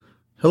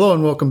Hello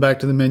and welcome back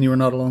to the Men You Are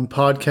Not Alone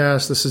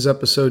podcast. This is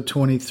episode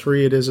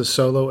 23. It is a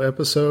solo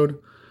episode.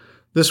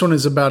 This one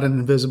is about an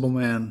invisible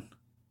man.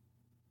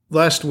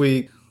 Last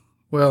week,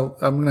 I'm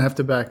going to have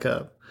to back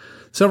up.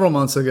 Several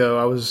months ago,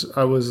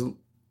 I was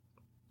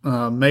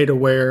made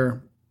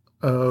aware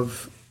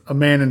of a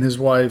man and his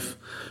wife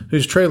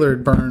whose trailer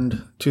had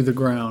burned to the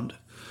ground.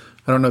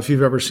 I don't know if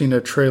you've ever seen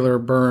a trailer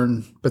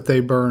burn, but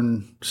they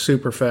burn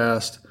super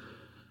fast.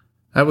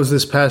 That was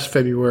this past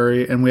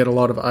February, and we had a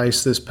lot of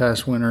ice this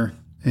past winter.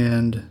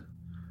 And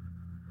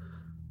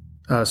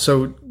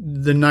so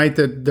the night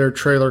that their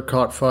trailer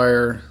caught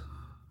fire,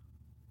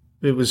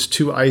 it was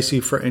too icy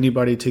for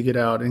anybody to get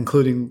out,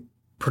 including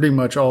pretty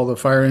much all the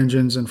fire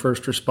engines and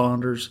first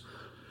responders.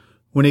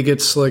 When it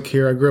gets slick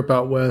here, I grew up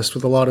out west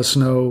with a lot of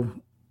snow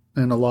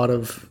and a lot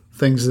of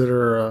things that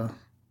are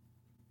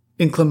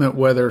inclement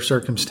weather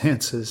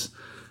circumstances,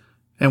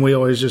 and we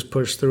always just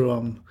push through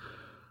them.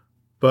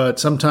 But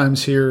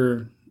sometimes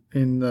here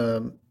in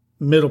the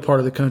middle part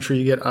of the country,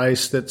 you get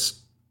ice that's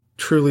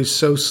truly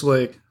so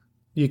slick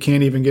you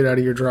can't even get out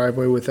of your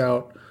driveway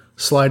without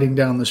sliding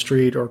down the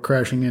street or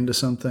crashing into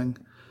something.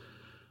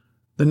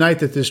 The night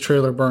that this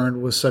trailer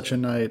burned was such a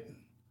night.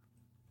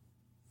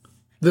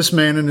 This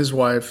man and his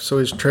wife,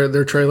 so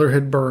their trailer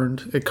had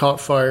burned. It caught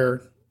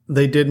fire.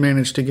 They did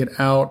manage to get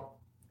out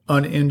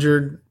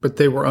uninjured, but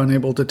they were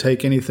unable to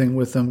take anything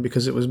with them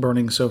because it was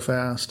burning so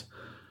fast.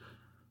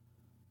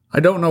 I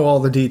don't know all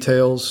the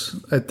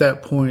details at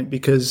that point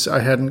because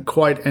I hadn't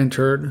quite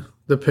entered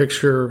the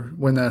picture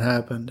when that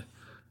happened.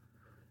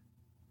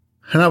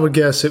 And I would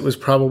guess it was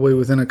probably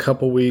within a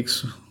couple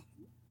weeks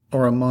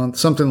or a month,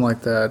 something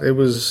like that. It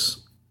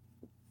was,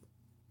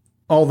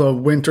 all the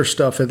winter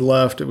stuff had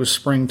left. It was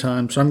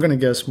springtime. So I'm going to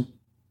guess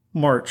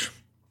March,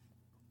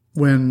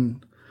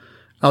 when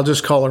I'll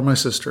just call her my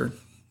sister.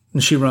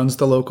 And she runs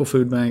the local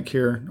food bank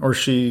here, or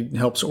she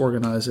helps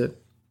organize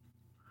it.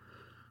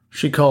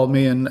 She called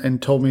me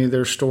and told me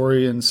their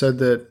story and said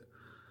that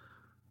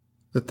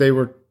they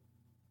were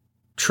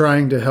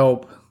trying to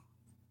help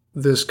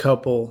this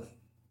couple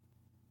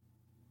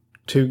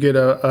to get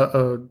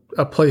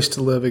a place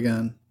to live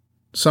again,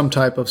 some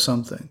type of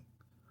something.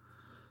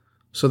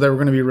 So they were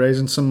going to be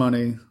raising some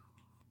money.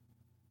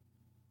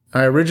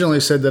 I originally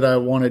said that I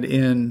wanted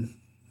in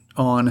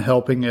on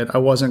helping it. I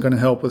wasn't going to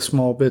help with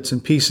small bits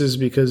and pieces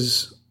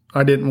because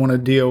I didn't want to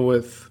deal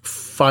with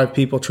 5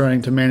 people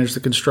trying to manage the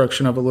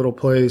construction of a little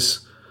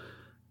place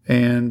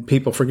and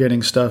people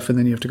forgetting stuff, and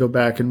then you have to go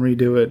back and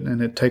redo it,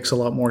 and it takes a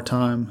lot more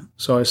time.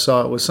 So I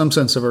saw it with some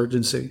sense of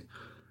urgency.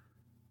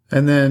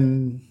 And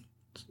then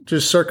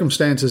just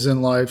circumstances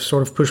in life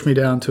sort of pushed me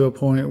down to a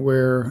point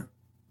where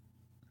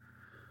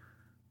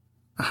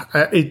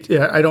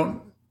I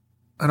don't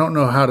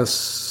know how to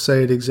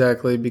say it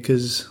exactly,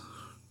 because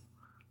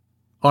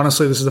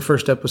honestly, this is the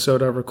first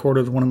episode I've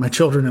recorded with one of my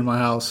children in my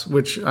house,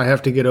 which I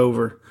have to get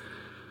over.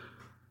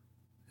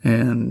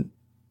 And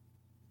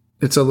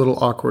it's a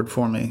little awkward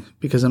for me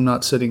because I'm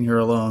not sitting here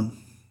alone.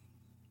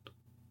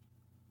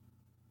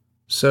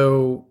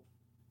 So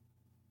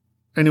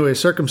anyway,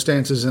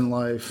 circumstances in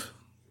life.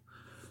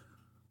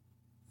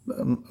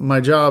 My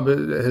job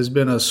has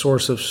been a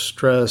source of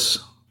stress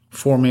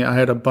for me. I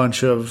had a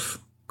bunch of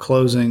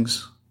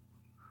closings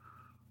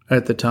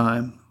at the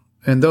time,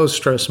 and those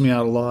stress me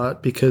out a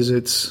lot because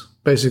it's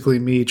basically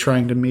me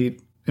trying to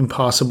meet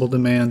impossible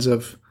demands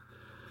of,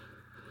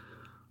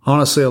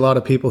 honestly, a lot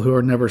of people who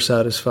are never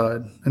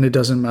satisfied, and it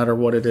doesn't matter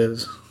what it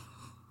is.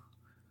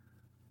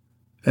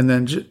 And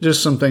then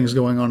just some things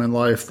going on in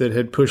life that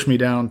had pushed me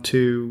down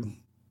to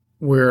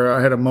where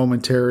I had a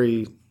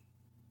momentary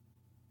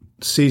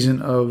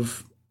season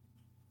of,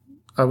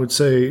 I would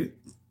say,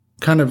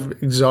 kind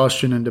of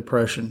exhaustion and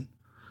depression.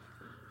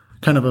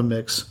 Kind of a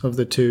mix of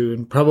the two,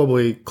 and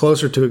probably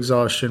closer to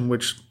exhaustion,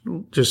 which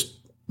just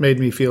made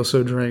me feel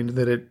so drained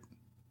that it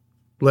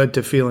led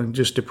to feeling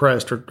just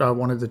depressed, or I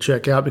wanted to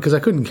check out because I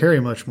couldn't carry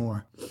much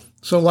more.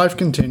 So life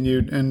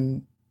continued,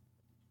 and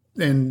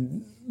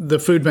the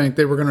food bank,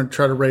 they were going to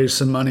try to raise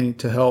some money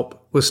to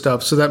help with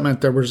stuff. So that meant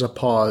there was a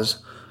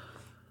pause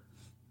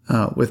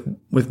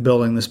with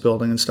building this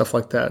building and stuff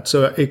like that.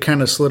 So it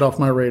kind of slid off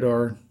my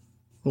radar.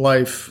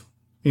 Life,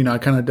 I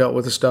kind of dealt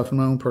with the stuff in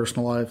my own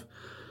personal life,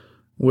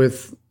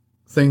 with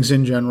things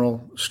in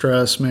general,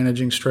 stress,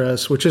 managing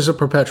stress, which is a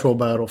perpetual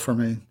battle for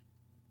me.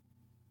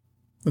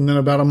 And then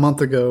about a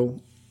month ago,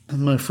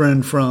 my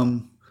friend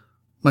from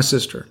my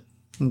sister,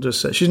 I'll just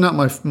say, she's not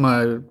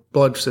my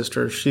blood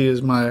sister. She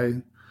is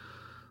my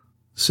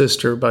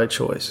sister by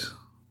choice.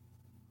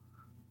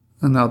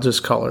 And I'll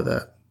just call her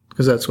that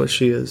because that's what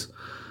she is.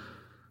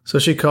 So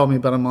she called me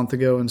about a month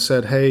ago and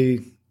said,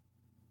 hey,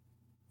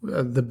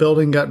 the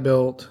building got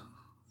built,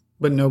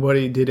 but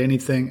nobody did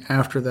anything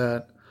after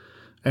that.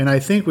 And I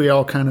think we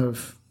all kind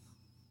of,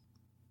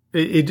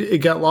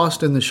 it got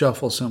lost in the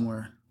shuffle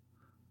somewhere.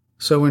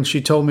 So when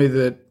she told me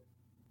that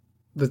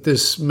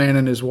this man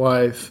and his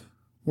wife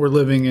were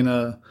living in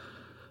the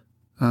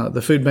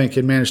food bank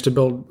had managed to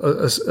build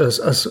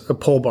a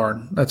pole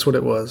barn. That's what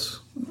it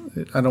was.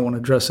 I don't want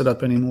to dress it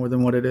up any more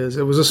than what it is.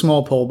 It was a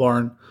small pole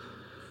barn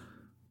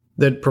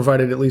that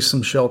provided at least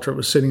some shelter. It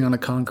was sitting on a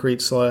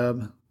concrete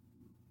slab.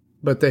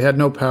 But they had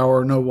no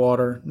power, no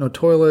water, no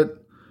toilet,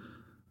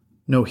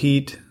 no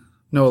heat,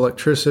 no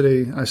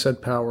electricity. I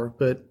said power,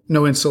 but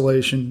no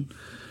insulation.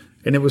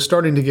 And it was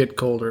starting to get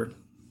colder.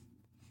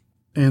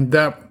 And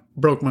that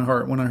broke my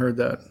heart when I heard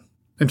that.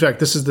 In fact,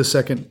 this is the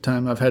second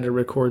time I've had to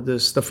record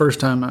this. The first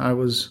time I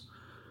was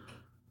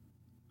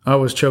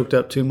choked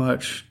up too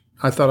much.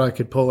 I thought I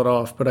could pull it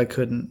off, but I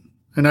couldn't.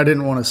 And I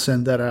didn't want to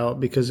send that out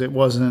because it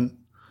wasn't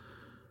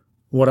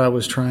what I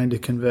was trying to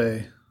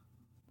convey.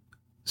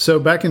 So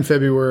back in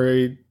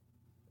February,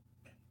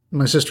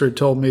 my sister had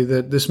told me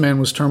that this man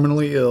was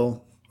terminally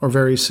ill or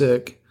very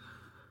sick,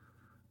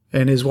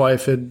 and his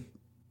wife had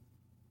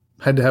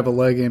to have a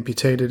leg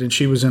amputated, and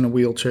she was in a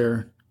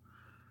wheelchair.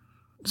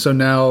 So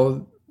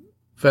now,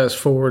 fast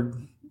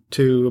forward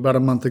to about a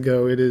month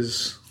ago, it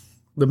is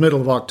the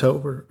middle of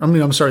October. The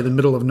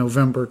middle of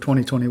November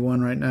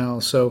 2021 right now.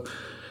 So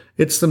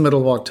it's the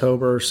middle of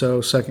October,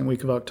 so second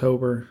week of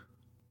October.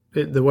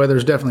 The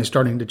weather's definitely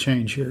starting to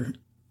change here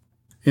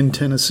in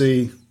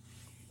Tennessee.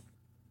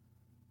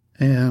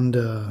 And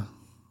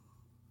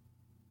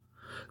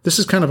this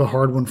is kind of a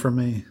hard one for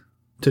me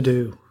to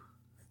do.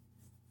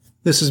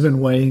 This has been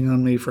weighing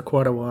on me for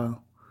quite a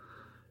while.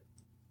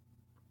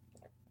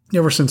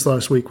 Ever since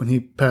last week when he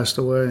passed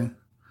away.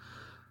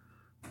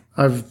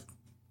 I've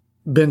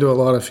been to a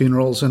lot of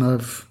funerals and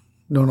I've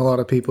known a lot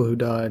of people who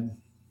died.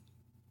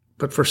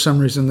 But for some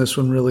reason, this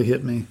one really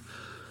hit me.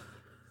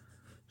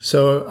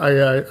 So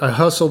I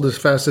hustled as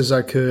fast as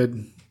I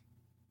could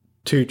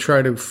to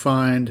try to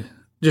find,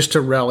 just to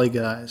rally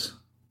guys.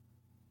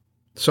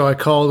 So I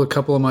called a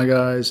couple of my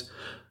guys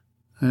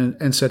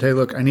and said, hey,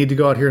 look, I need to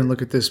go out here and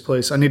look at this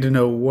place. I need to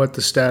know what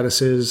the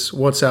status is,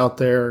 what's out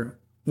there,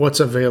 what's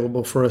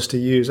available for us to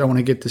use. I want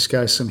to get this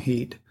guy some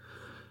heat.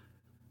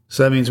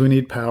 So that means we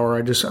need power.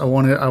 I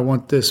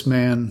want this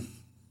man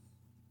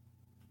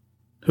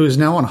who is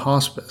now on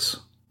hospice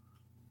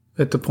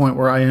at the point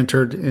where I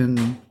entered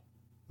in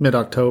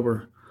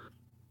mid-October.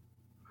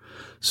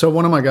 So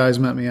one of my guys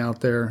met me out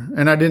there,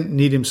 and I didn't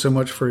need him so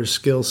much for his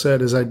skill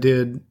set as I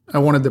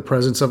wanted the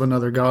presence of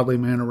another godly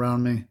man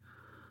around me.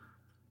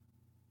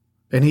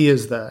 And he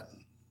is that.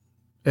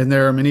 And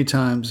there are many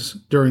times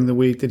during the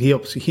week that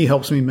he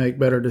helps me make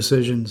better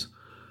decisions.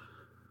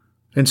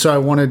 And so I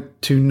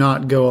wanted to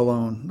not go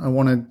alone. I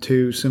wanted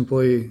to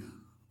simply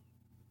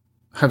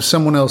have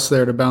someone else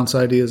there to bounce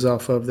ideas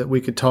off of, that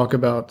we could talk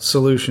about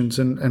solutions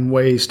and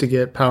ways to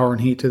get power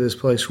and heat to this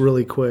place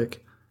really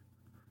quick.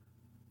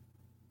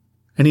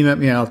 And he met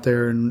me out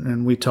there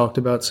and we talked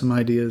about some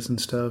ideas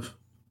and stuff.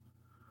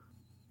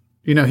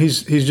 You know,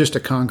 he's just a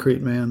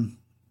concrete man.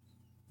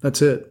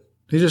 That's it.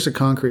 He's just a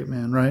concrete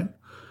man, right?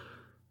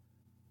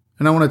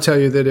 And I want to tell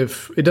you that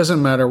if it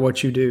doesn't matter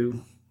what you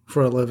do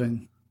for a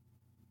living,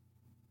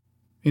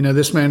 you know,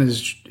 this man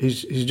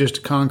he's just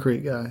a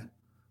concrete guy.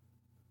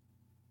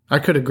 I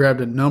could have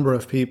grabbed a number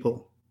of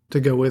people to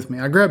go with me.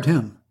 I grabbed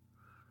him.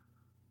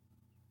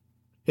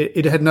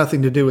 It had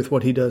nothing to do with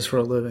what he does for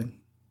a living.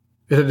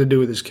 It had to do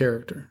with his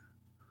character.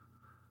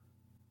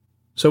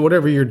 So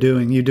whatever you're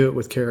doing, you do it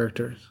with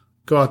character.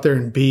 Go out there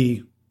and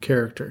be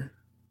character.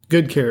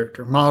 Good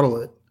character. Model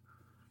it.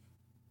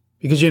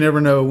 Because you never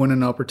know when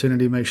an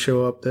opportunity may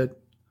show up that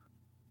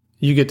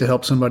you get to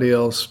help somebody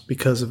else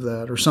because of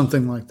that or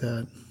something like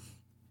that.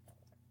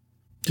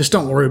 Just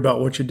don't worry about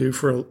what you do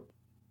for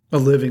a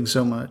living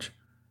so much.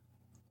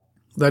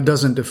 That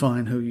doesn't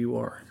define who you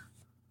are.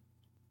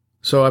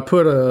 So I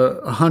put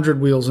 100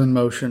 wheels in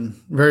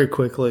motion very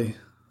quickly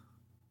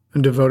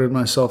and devoted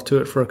myself to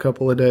it for a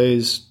couple of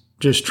days,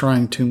 just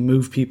trying to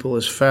move people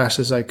as fast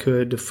as I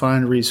could to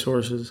find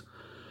resources.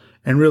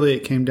 And really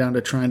it came down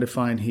to trying to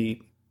find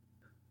heat.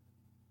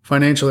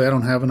 Financially, I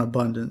don't have an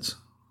abundance.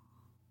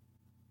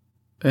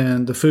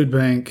 And the food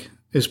bank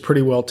is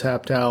pretty well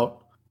tapped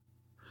out.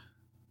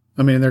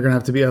 I mean, there are going to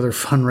have to be other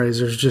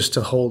fundraisers just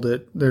to hold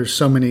it. There's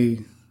so many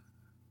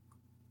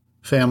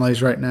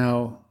families right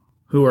now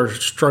who are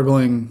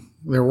struggling.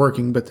 They're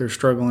working, but they're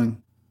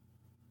struggling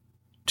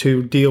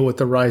to deal with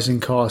the rising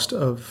cost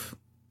of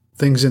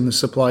things in the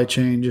supply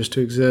chain just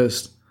to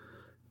exist,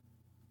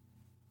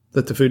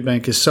 that the food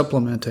bank is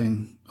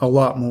supplementing a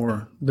lot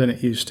more than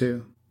it used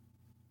to.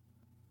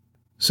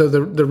 So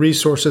the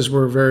resources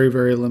were very,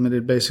 very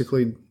limited,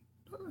 basically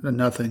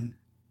nothing.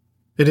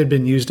 It had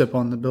been used up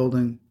on the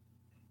building.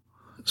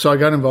 So I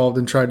got involved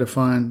and tried to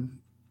find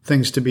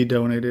things to be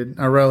donated.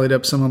 I rallied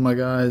up some of my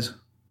guys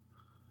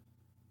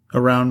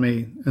around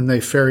me, and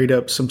they ferried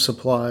up some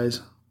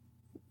supplies.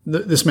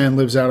 This man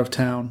lives out of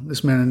town,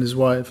 this man and his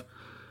wife,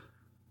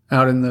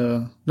 out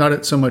in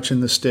not so much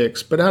in the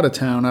sticks, but out of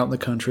town, out in the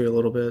country a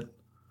little bit.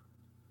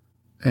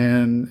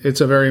 And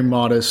it's a very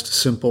modest,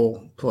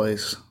 simple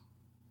place.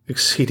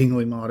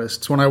 Exceedingly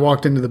modest. So when I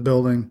walked into the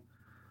building,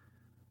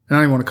 and I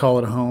don't even want to call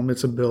it a home,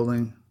 it's a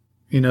building.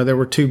 You know, there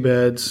were 2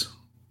 beds,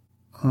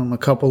 a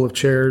couple of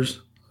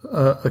chairs,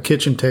 a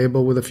kitchen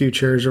table with a few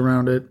chairs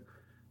around it,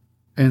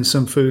 and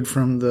some food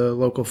from the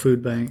local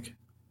food bank.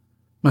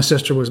 My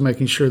sister was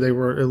making sure they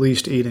were at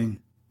least eating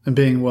and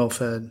being well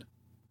fed.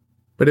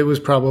 but it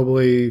was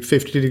probably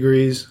 50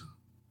 degrees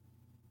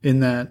in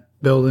that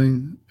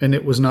building, and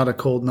it was not a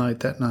cold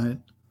night that night.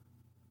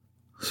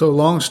 So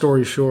long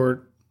story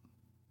short,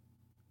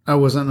 I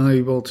wasn't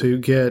able to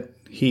get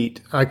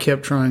heat. I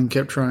kept trying,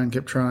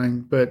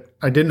 but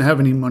I didn't have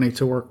any money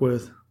to work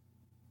with.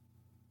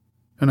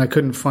 And I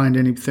couldn't find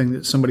anything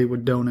that somebody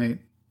would donate.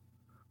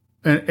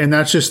 And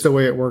that's just the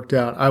way it worked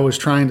out. I was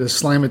trying to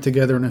slam it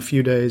together in a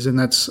few days, and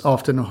that's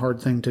often a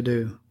hard thing to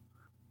do.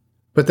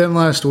 But then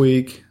last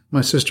week, my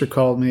sister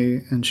called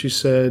me, and she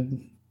said,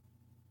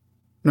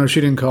 no,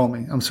 she didn't call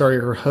me. I'm sorry,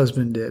 her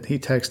husband did. He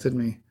texted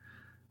me.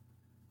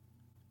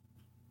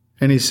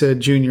 And he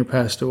said, Junior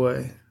passed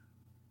away.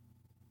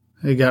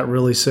 He got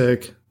really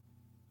sick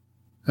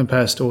and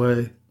passed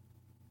away.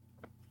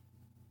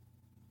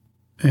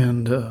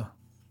 And, God,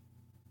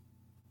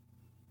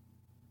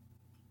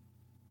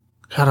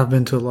 I've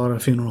been to a lot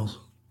of funerals.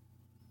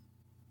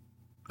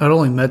 I'd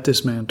only met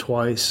this man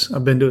twice.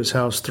 I've been to his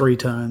house 3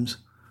 times.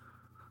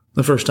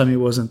 The first time he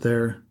wasn't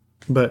there,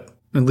 but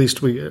at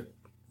least we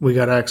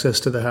got access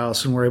to the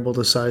house and were able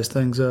to size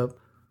things up.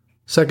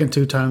 Second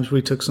 2 times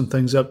we took some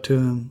things up to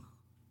him.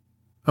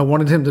 I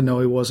wanted him to know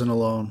he wasn't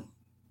alone.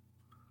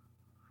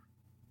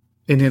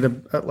 And he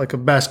had like a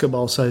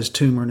basketball-sized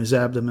tumor in his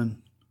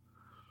abdomen.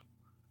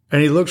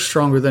 And he looked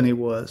stronger than he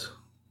was.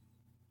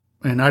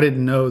 And I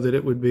didn't know that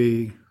it would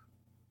be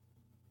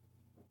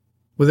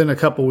within a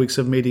couple weeks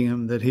of meeting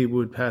him that he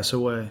would pass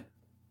away.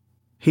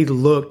 He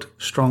looked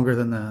stronger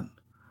than that.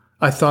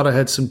 I thought I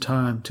had some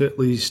time to at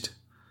least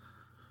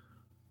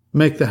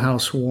make the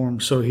house warm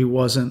so he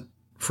wasn't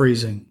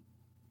freezing.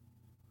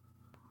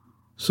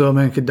 So a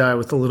man could die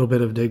with a little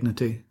bit of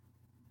dignity.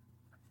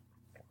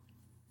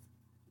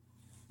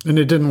 And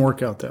it didn't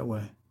work out that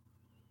way.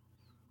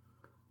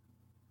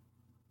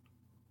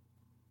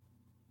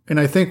 And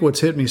I think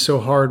what's hit me so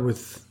hard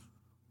with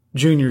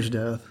Junior's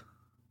death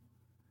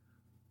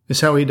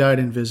is how he died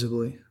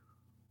invisibly.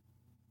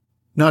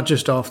 Not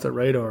just off the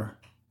radar.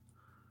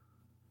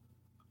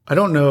 I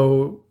don't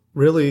know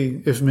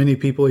really if many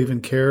people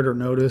even cared or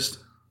noticed.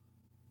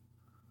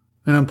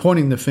 And I'm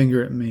pointing the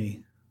finger at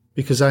me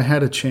because I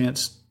had a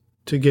chance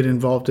to get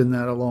involved in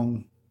that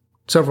along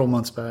several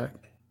months back.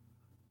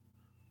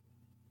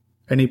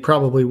 And he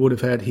probably would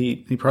have had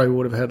heat. He probably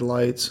would have had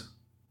lights,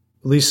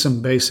 at least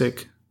some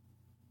basic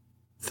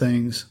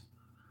things,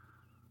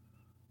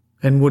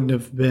 and wouldn't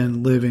have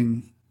been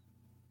living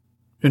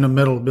in a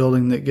metal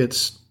building that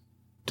gets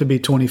to be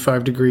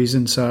 25 degrees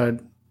inside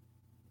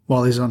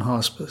while he's on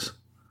hospice.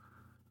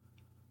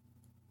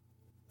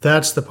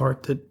 That's the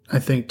part that I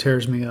think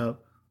tears me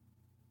up.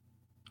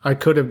 I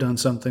could have done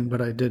something,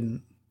 but I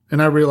didn't.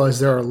 And I realize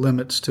there are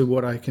limits to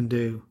what I can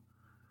do.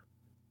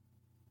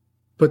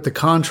 But the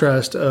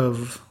contrast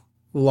of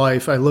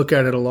life, I look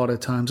at it a lot of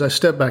times. I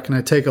step back and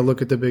I take a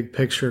look at the big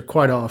picture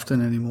quite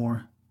often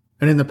anymore.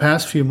 And in the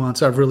past few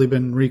months, I've really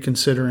been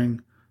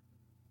reconsidering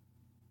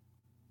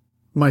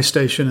my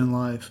station in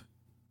life.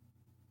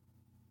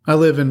 I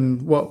live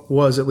in what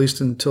was, at least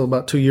until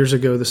about 2 years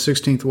ago, the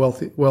 16th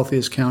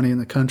wealthiest county in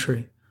the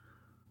country.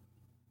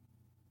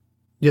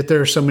 Yet there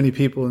are so many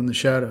people in the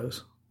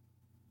shadows.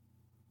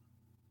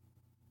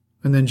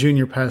 And then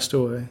Junior passed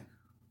away.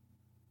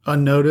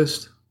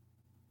 Unnoticed.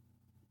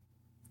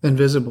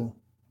 Invisible.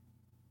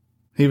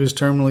 He was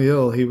terminally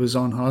ill. He was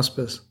on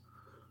hospice.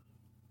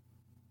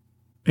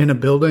 In a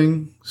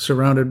building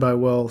surrounded by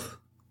wealth.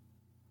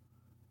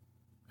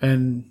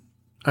 And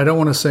I don't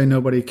want to say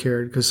nobody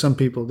cared, because some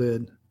people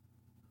did.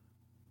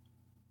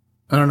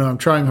 I don't know, I'm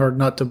trying hard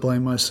not to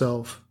blame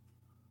myself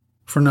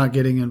for not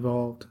getting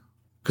involved,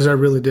 because I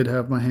really did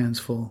have my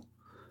hands full.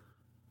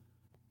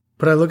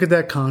 But I look at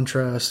that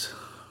contrast,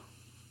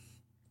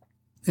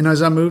 and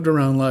as I moved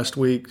around last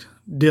week,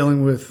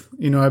 dealing with,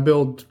 I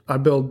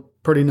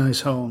build pretty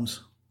nice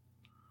homes,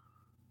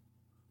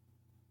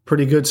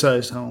 pretty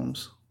good-sized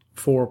homes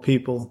for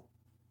people,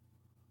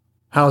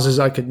 houses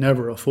I could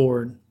never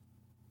afford,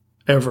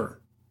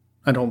 ever,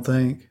 I don't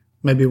think.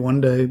 Maybe one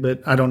day,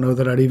 but I don't know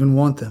that I'd even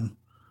want them.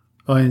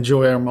 I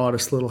enjoy our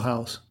modest little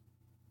house.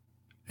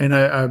 And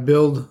I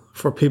build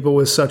for people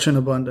with such an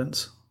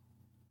abundance.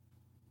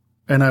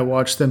 And I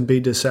watch them be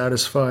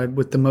dissatisfied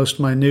with the most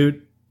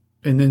minute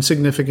and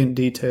insignificant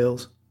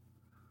details.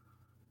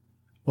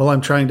 While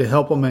I'm trying to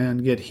help a man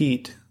get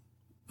heat,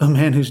 a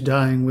man who's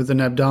dying with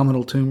an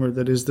abdominal tumor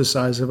that is the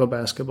size of a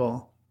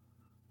basketball,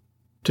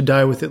 to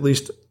die with at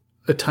least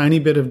a tiny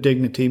bit of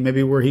dignity,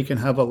 maybe where he can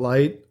have a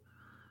light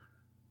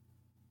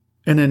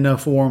and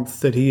enough warmth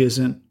that he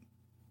isn't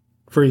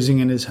freezing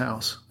in his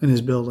house, in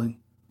his building.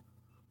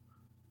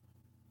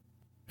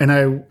 And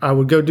I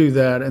would go do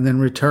that and then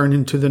return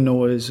into the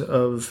noise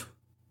of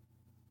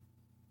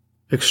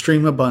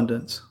extreme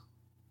abundance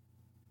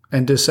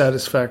and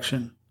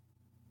dissatisfaction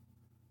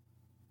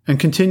and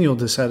continual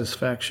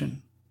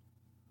dissatisfaction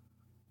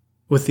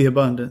with the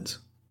abundance.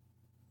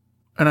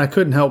 And I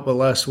couldn't help but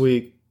last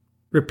week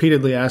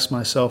repeatedly ask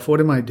myself, what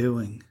am I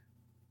doing?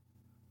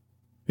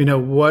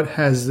 What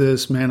has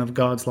this man of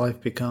God's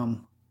life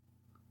become?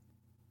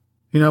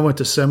 I went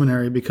to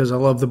seminary because I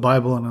love the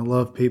Bible and I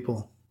love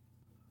people.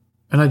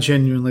 And I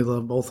genuinely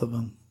love both of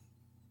them.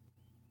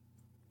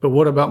 But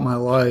what about my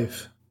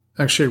life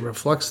actually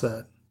reflects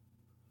that?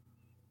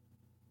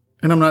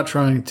 And I'm not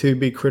trying to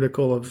be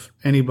critical of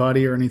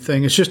anybody or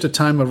anything. It's just a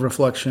time of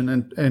reflection,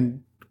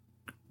 and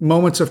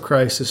moments of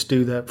crisis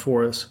do that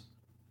for us.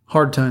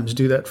 Hard times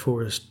do that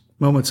for us.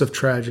 Moments of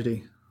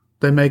tragedy.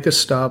 They make us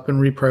stop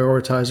and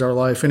reprioritize our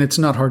life, and it's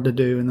not hard to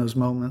do in those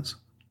moments.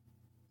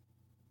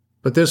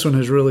 But this one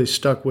has really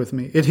stuck with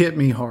me. It hit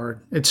me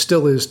hard. It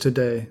still is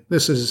today.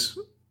 This is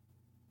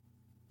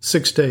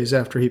 6 days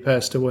after he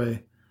passed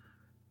away.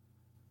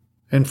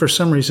 And for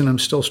some reason, I'm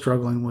still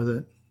struggling with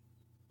it.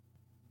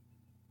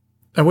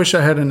 I wish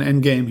I had an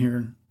end game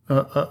here,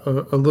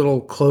 a little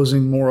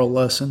closing moral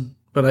lesson,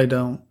 but I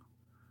don't.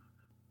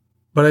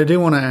 But I do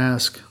want to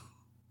ask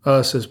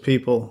us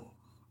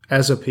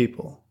as a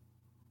people,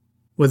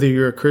 whether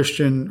you're a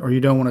Christian or you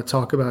don't want to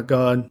talk about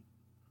God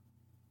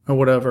or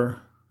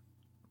whatever,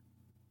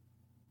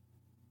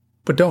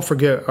 but don't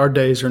forget our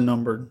days are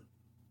numbered.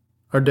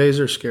 Our days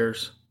are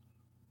scarce.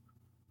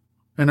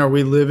 And what are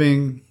we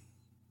living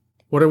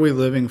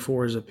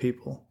for as a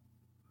people?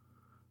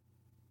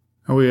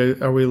 Are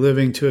we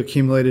living to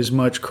accumulate as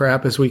much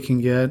crap as we can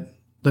get,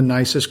 the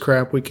nicest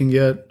crap we can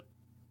get,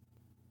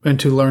 and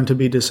to learn to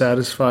be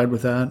dissatisfied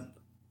with that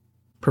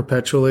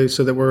perpetually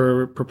so that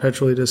we're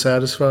perpetually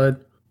dissatisfied?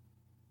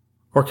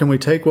 Or can we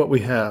take what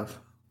we have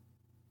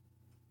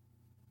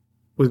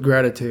with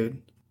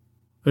gratitude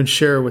and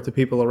share with the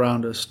people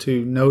around us,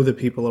 to know the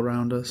people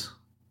around us,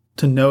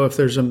 to know if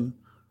there's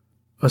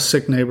a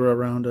sick neighbor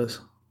around us,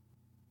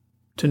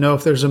 to know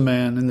if there's a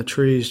man in the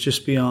trees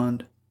just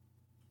beyond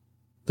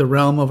the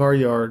realm of our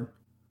yard,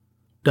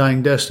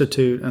 dying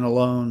destitute and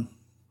alone,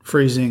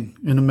 freezing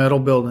in a metal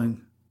building,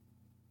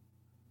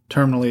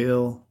 terminally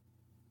ill,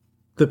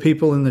 the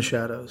people in the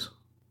shadows.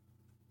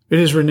 It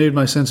has renewed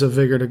my sense of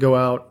vigor to go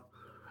out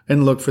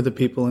and look for the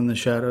people in the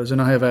shadows,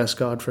 and I have asked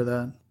God for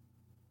that.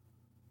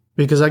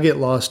 Because I get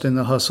lost in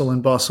the hustle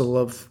and bustle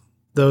of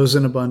those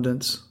in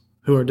abundance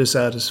who are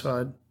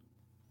dissatisfied.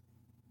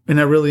 And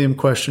I really am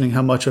questioning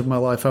how much of my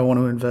life I want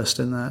to invest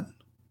in that.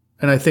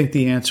 And I think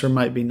the answer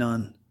might be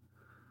none.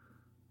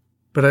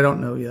 But I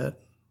don't know yet.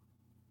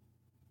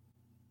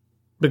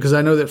 Because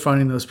I know that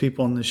finding those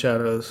people in the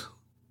shadows,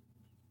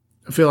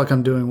 I feel like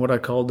I'm doing what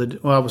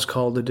I was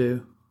called to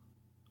do.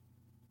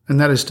 And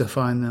that is to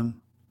find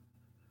them.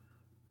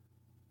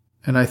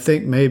 And I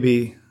think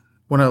maybe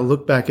when I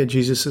look back at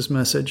Jesus'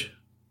 message,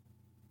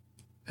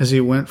 as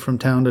he went from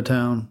town to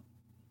town,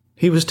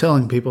 he was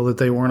telling people that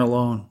they weren't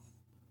alone.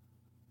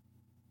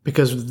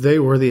 Because they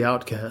were the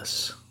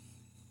outcasts.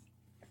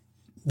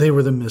 They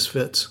were the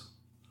misfits.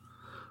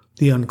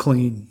 The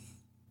unclean.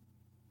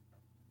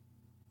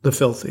 The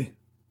filthy.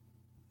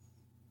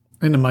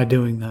 And am I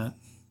doing that?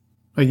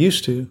 I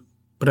used to,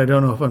 but I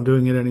don't know if I'm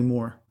doing it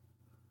anymore.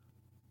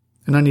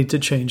 And I need to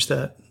change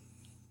that.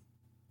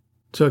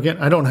 So again,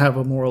 I don't have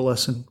a moral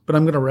lesson, but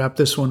I'm going to wrap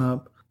this one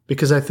up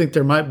because I think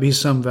there might be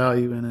some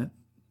value in it.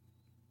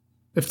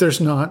 If there's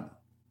not,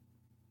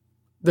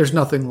 there's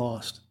nothing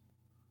lost.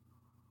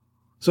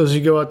 So as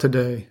you go out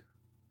today,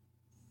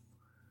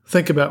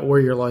 think about where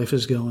your life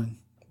is going,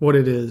 what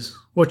it is,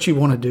 what you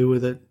want to do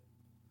with it.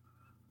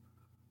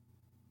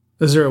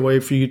 Is there a way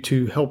for you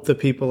to help the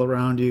people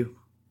around you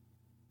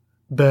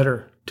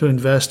better, to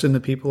invest in the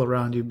people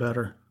around you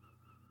better?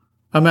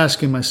 I'm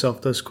asking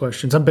myself those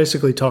questions. I'm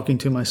basically talking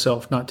to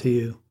myself, not to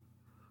you.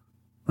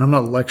 I'm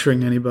not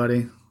lecturing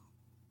anybody.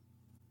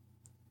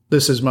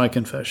 This is my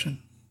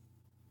confession.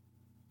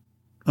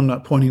 I'm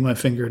not pointing my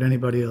finger at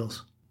anybody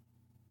else.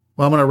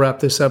 Well, I'm going to wrap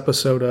this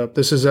episode up.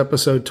 This is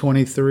episode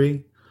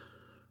 23.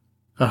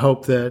 I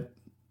hope that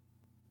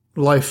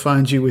life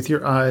finds you with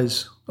your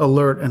eyes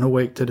alert and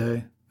awake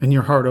today, and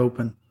your heart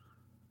open,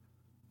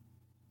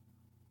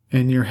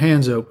 and your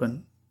hands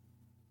open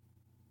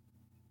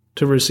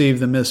to receive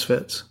the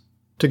misfits,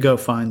 to go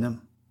find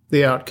them,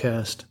 the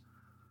outcast,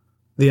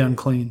 the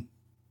unclean,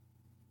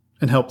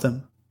 and help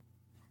them.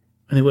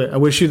 Anyway, I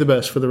wish you the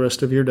best for the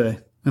rest of your day,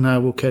 and I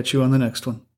will catch you on the next one.